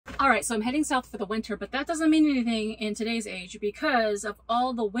All right, so I'm heading south for the winter, but that doesn't mean anything in today's age because of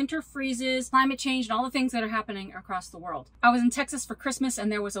all the winter freezes, climate change, and all the things that are happening across the world. I was in Texas for Christmas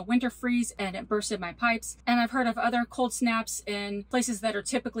and there was a winter freeze and it bursted my pipes. And I've heard of other cold snaps in places that are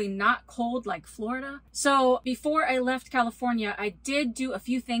typically not cold, like Florida. So before I left California, I did do a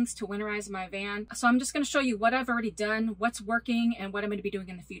few things to winterize my van. So I'm just going to show you what I've already done, what's working, and what I'm going to be doing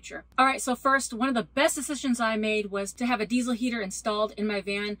in the future. All right, so first, one of the best decisions I made was to have a diesel heater installed in my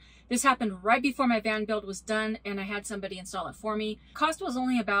van. This happened right before my van build was done and I had somebody install it for me. Cost was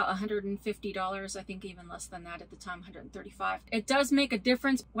only about $150, I think even less than that at the time, $135. It does make a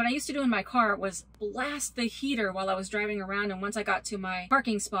difference. What I used to do in my car was blast the heater while I was driving around, and once I got to my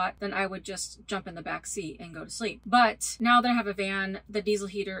parking spot, then I would just jump in the back seat and go to sleep. But now that I have a van, the diesel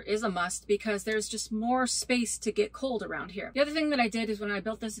heater is a must because there's just more space to get cold around here. The other thing that I did is when I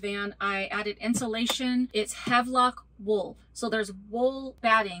built this van, I added insulation. It's Havelock wool. So there's wool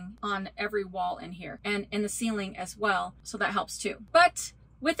batting on every wall in here and in the ceiling as well. So that helps too. But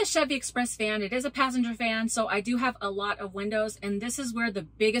with the Chevy Express van, it is a passenger van, so I do have a lot of windows, and this is where the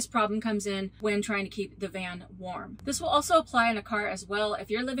biggest problem comes in when trying to keep the van warm. This will also apply in a car as well.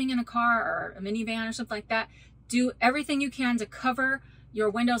 If you're living in a car or a minivan or something like that, do everything you can to cover your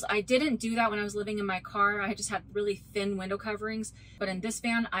windows. I didn't do that when I was living in my car. I just had really thin window coverings, but in this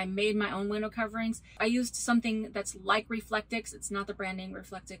van, I made my own window coverings. I used something that's like Reflectix. It's not the brand name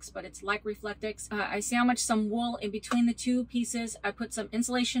Reflectix, but it's like Reflectix. I sandwiched some wool in between the two pieces. I put some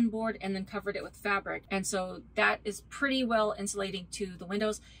insulation board and then covered it with fabric. And so that is pretty well insulating to the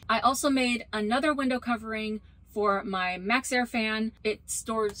windows. I also made another window covering for my Max Air fan. It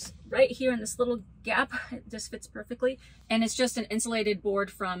stores right here in this little gap. It just fits perfectly. And it's just an insulated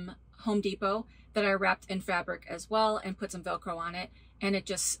board from Home Depot that I wrapped in fabric as well and put some Velcro on it. And it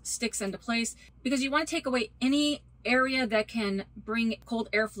just sticks into place because you want to take away any area that can bring cold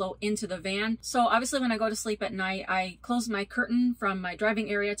airflow into the van. So obviously when I go to sleep at night, I close my curtain from my driving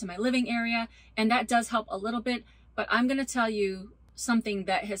area to my living area, and that does help a little bit. But I'm going to tell you something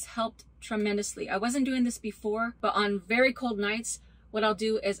that has helped tremendously. I wasn't doing this before, but on very cold nights, what I'll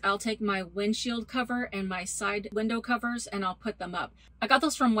do is I'll take my windshield cover and my side window covers and I'll put them up. I got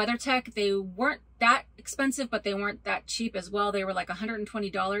those from WeatherTech. They weren't that expensive, but they weren't that cheap as well. They were like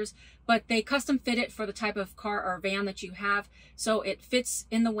 $120, but they custom fit it for the type of car or van that you have. So it fits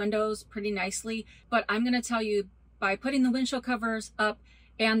in the windows pretty nicely. But I'm going to tell you, by putting the windshield covers up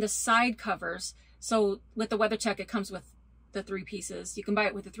and the side covers, so with the WeatherTech, it comes with the 3 pieces. You can buy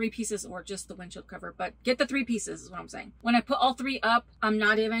it with the 3 pieces or just the windshield cover, but get the 3 pieces is what I'm saying. When I put all 3 up, I'm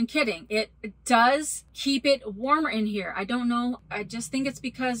not even kidding. It does keep it warmer in here. I don't know. I just think it's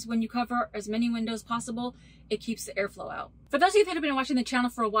because when you cover as many windows as possible, it keeps the airflow out. For those of you that have been watching the channel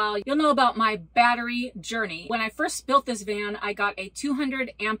for a while, you'll know about my battery journey. When I first built this van, I got a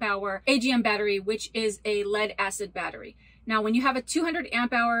 200 amp hour AGM battery, which is a lead acid battery. Now, when you have a 200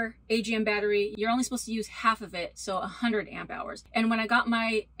 amp hour AGM battery, you're only supposed to use half of it, so 100 amp hours. And when I got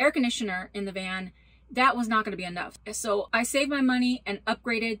my air conditioner in the van, that was not going to be enough. So I saved my money and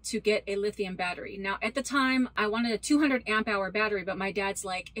upgraded to get a lithium battery. Now, at the time, I wanted a 200 amp hour battery, but my dad's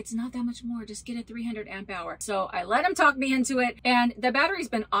like, it's not that much more, just get a 300 amp hour. So I let him talk me into it, and the battery's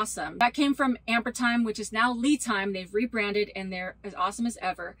been awesome. That came from Ampertime, which is now Lead Time. They've rebranded and they're as awesome as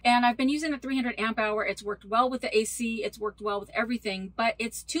ever. And I've been using the 300 amp hour. It's worked well with the AC. It's worked well with everything, but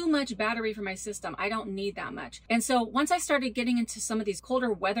it's too much battery for my system. I don't need that much. And so once I started getting into some of these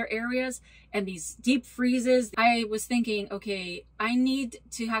colder weather areas and these deep freezes, I was thinking, okay, I need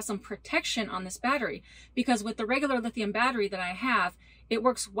to have some protection on this battery, because with the regular lithium battery that I have, it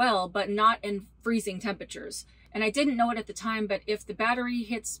works well, but not in freezing temperatures. And I didn't know it at the time, but if the battery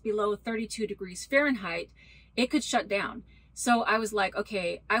hits below 32 degrees Fahrenheit, it could shut down. So I was like,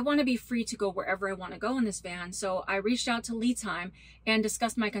 okay, I want to be free to go wherever I want to go in this van. So I reached out to Lead Time and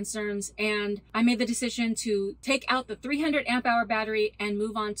discussed my concerns, and I made the decision to take out the 300 amp hour battery and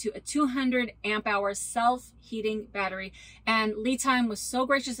move on to a 200 amp hour self-heating battery. And Lead Time was so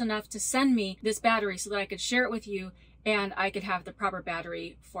gracious enough to send me this battery so that I could share it with you and I could have the proper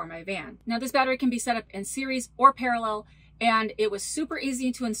battery for my van. Now, this battery can be set up in series or parallel, and it was super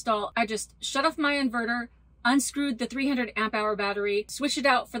easy to install. I just shut off my inverter, unscrewed the 300 amp hour battery, switched it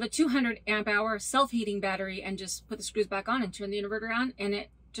out for the 200 amp hour self-heating battery, and just put the screws back on and turn the inverter on, and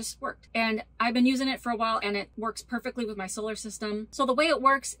it just worked. And I've been using it for a while and it works perfectly with my solar system. So the way it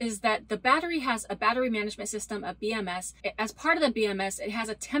works is that the battery has a battery management system, a BMS. As part of the BMS, it has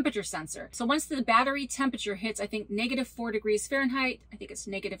a temperature sensor. So once the battery temperature hits, I think -4 degrees Fahrenheit, I think it's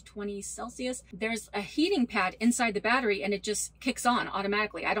 -20 Celsius, there's a heating pad inside the battery and it just kicks on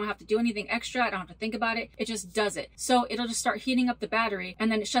automatically. I don't have to do anything extra. I don't have to think about it. It just does it. So it'll just start heating up the battery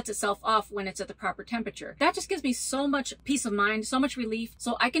and then it shuts itself off when it's at the proper temperature. That just gives me so much peace of mind, so much relief.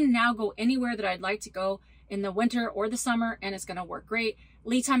 So I can now go anywhere that I'd like to go in the winter or the summer and it's going to work great.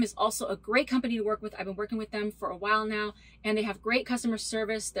 Lead Time is also a great company to work with. I've been working with them for a while now and they have great customer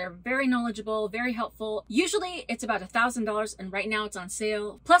service. They're very knowledgeable, very helpful. Usually it's about $1,000 and right now it's on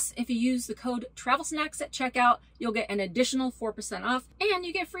sale. Plus, if you use the code TRAVELSNACKS at checkout, you'll get an additional 4% off and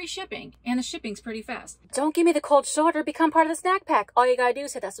you get free shipping. And the shipping's pretty fast. Don't give me the cold shoulder. Become part of the snack pack. All you gotta do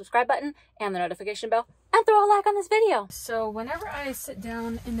is hit that subscribe button and the notification bell and throw a like on this video. So whenever I sit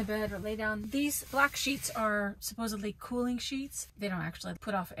down in the bed or lay down, these black sheets are supposedly cooling sheets. They don't actually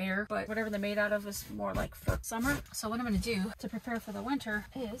put off air, but whatever they're made out of is more like for summer. So what I'm going to do to prepare for the winter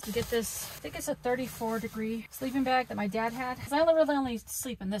is to get this, I think it's a 34-degree sleeping bag that my dad had, because I really only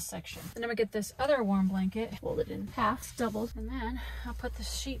sleep in this section. Then I'm going to get this other warm blanket, fold it in half, it's doubled, and then I'll put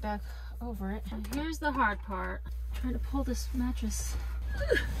this sheet back over it. And here's the hard part, I'm trying to pull this mattress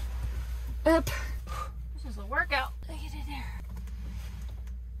up. This is a workout. I get in there.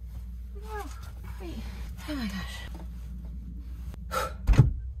 Oh, wait. Oh my gosh.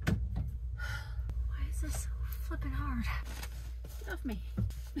 Why is this so flipping hard? Get off me. Oh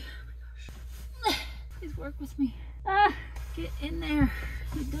my gosh. Please work with me. Ah, get in there,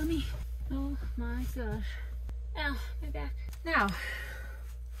 you dummy. Oh my gosh. Now, my back. Now,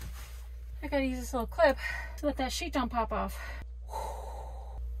 I gotta use this little clip to let that sheet don't pop off.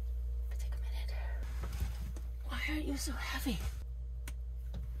 Take a minute. Why are you so heavy?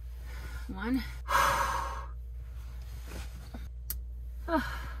 One. Oh,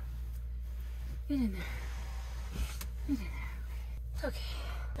 get in there. Get in there. Okay.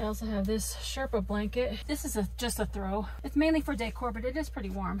 I also have this Sherpa blanket. This is just a throw. It's mainly for decor, but it is pretty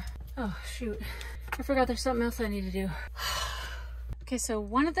warm. Oh, shoot. I forgot there's something else I need to do. Okay, so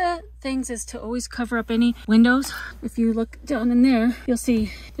one of the things is to always cover up any windows. If you look down in there, you'll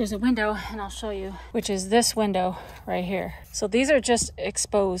see there's a window, and I'll show you, which is this window right here. So these are just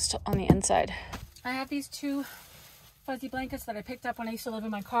exposed on the inside. I have these two fuzzy blankets that I picked up when I used to live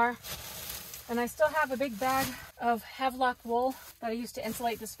in my car. And I still have a big bag of Havelock wool that I used to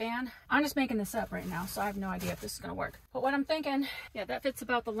insulate this fan. I'm just making this up right now, so I have no idea if this is gonna work. But what I'm thinking, yeah, that fits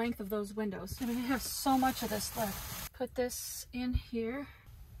about the length of those windows. I mean, I have so much of this left. Put this in here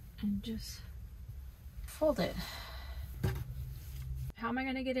and just fold it. How am I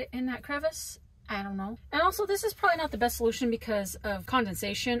gonna get it in that crevice? I don't know. And also, this is probably not the best solution because of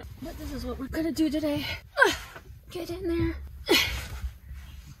condensation, but this is what we're gonna do today. Get in there.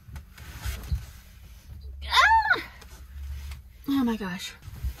 Oh my gosh.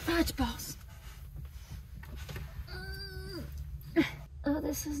 Fudge balls. Oh,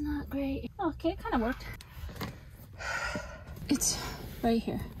 this is not great. Okay, it kind of worked. It's right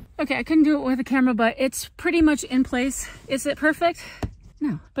here. Okay, I couldn't do it with a camera, but it's pretty much in place. Is it perfect?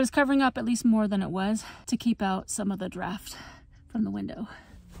 No, but it's covering up at least more than it was to keep out some of the draft from the window.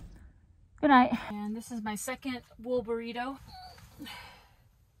 Good night. And this is my second wool burrito.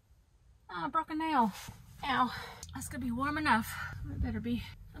 Oh, broken nail. Ow. That's gonna be warm enough. It better be.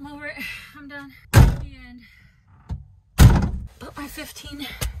 I'm over it. I'm done. The end. Put my 15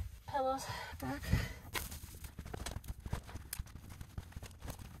 pillows back.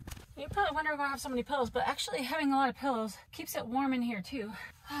 You're probably wondering why I have so many pillows, but actually having a lot of pillows keeps it warm in here too.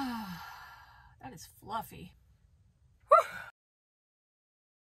 That is fluffy. Whew.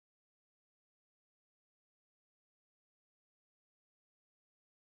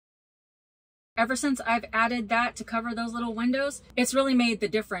 Ever since I've added that to cover those little windows, it's really made the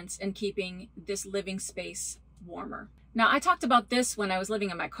difference in keeping this living space warmer. Now, I talked about this when I was living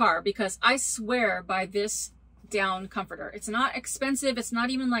in my car because I swear by this down comforter. It's not expensive. It's not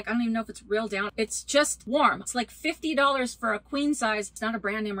even like, I don't even know if it's real down. It's just warm. It's like $50 for a queen size. It's not a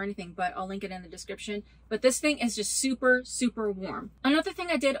brand name or anything, but I'll link it in the description. But this thing is just super, super warm. Another thing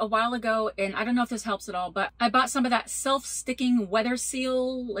I did a while ago, and I don't know if this helps at all, but I bought some of that self-sticking weather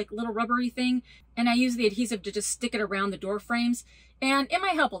seal, like little rubbery thing, and I use the adhesive to just stick it around the door frames. And it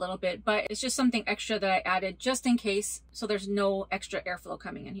might help a little bit, but it's just something extra that I added just in case, so there's no extra airflow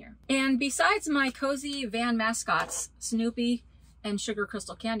coming in here. And besides my cozy van mascots, Snoopy and Sugar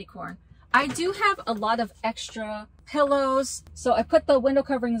Crystal Candy Corn, I do have a lot of extra pillows. So I put the window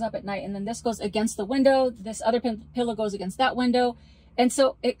coverings up at night, and then this goes against the window. This other pillow goes against that window. And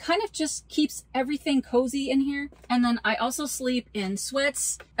so it kind of just keeps everything cozy in here. And then I also sleep in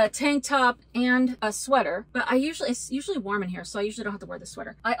sweats, a tank top, and a sweater. But it's usually warm in here, so I usually don't have to wear the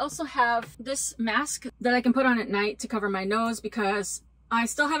sweater. I also have this mask that I can put on at night to cover my nose because I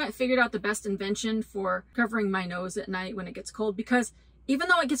still haven't figured out the best invention for covering my nose at night when it gets cold, because even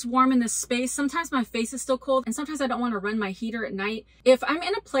though it gets warm in this space, sometimes my face is still cold, and sometimes I don't want to run my heater at night. If I'm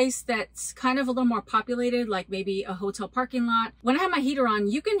in a place that's kind of a little more populated, like maybe a hotel parking lot, when I have my heater on,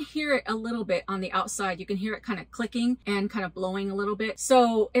 you can hear it a little bit on the outside. You can hear it kind of clicking and kind of blowing a little bit.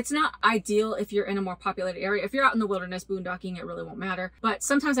 So it's not ideal if you're in a more populated area. If you're out in the wilderness boondocking, it really won't matter. But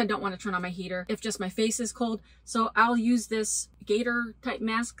sometimes I don't want to turn on my heater if just my face is cold. So I'll use this gator type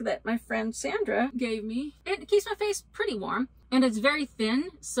mask that my friend Sandra gave me. It keeps my face pretty warm. And it's very thin,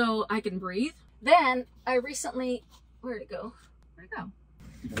 so I can breathe. Then I recently, where'd it go? Where'd it go?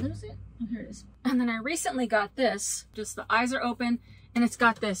 Did I lose it? Oh, here it is. And then I recently got this, just the eyes are open, and it's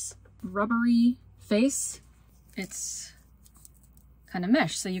got this rubbery face. It's kind of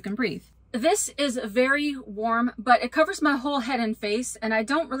mesh, so you can breathe. This is very warm, but it covers my whole head and face, and I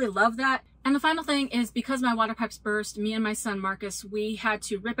don't really love that. And the final thing is, because my water pipes burst, me and my son Marcus, we had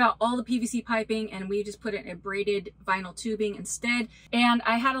to rip out all the PVC piping and we just put it in braided vinyl tubing instead. And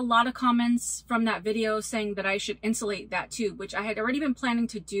I had a lot of comments from that video saying that I should insulate that tube, which I had already been planning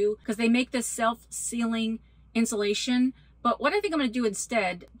to do because they make this self-sealing insulation. But what I think I'm going to do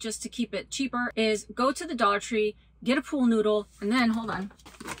instead, just to keep it cheaper, is go to the Dollar Tree, get a pool noodle, and then, hold on,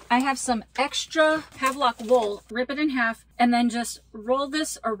 I have some extra Havelock wool, rip it in half, and then just roll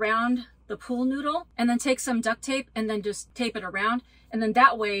this around the pool noodle, and then take some duct tape and then just tape it around. And then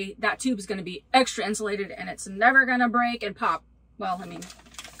that way, that tube is going to be extra insulated and it's never going to break and pop. Well, I mean,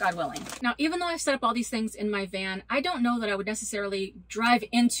 God willing. Now, even though I've set up all these things in my van, I don't know that I would necessarily drive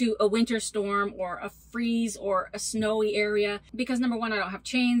into a winter storm or a freeze or a snowy area because, number one, I don't have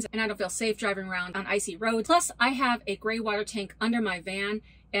chains and I don't feel safe driving around on icy roads. Plus, I have a gray water tank under my van,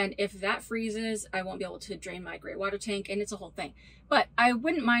 and if that freezes, I won't be able to drain my gray water tank, and it's a whole thing. But I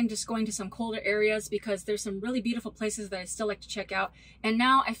wouldn't mind just going to some colder areas because there's some really beautiful places that I still like to check out. And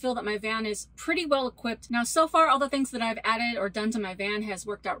now I feel that my van is pretty well equipped. Now, so far, all the things that I've added or done to my van has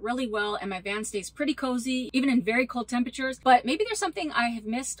worked out really well, and my van stays pretty cozy, even in very cold temperatures. But maybe there's something I have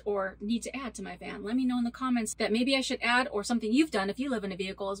missed or need to add to my van. Let me know in the comments that maybe I should add, or something you've done if you live in a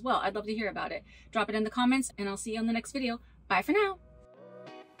vehicle as well. I'd love to hear about it. Drop it in the comments, and I'll see you on the next video. Bye for now.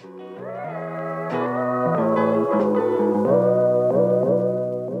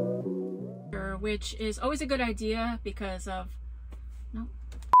 Which is always a good idea because of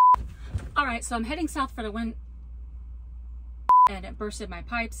Alright, so I'm heading south for the wind, and it bursted my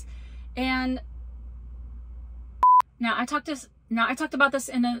pipes. And now I talked about this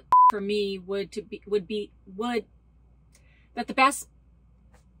in a, for me, would that the best,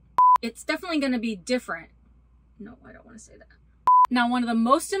 it's definitely going to be different. No, I don't want to say that. Now, one of the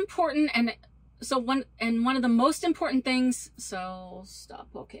most important one of the most important things, so stop,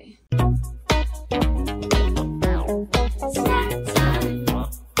 okay. Snack time.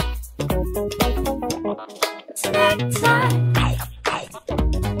 Snack time.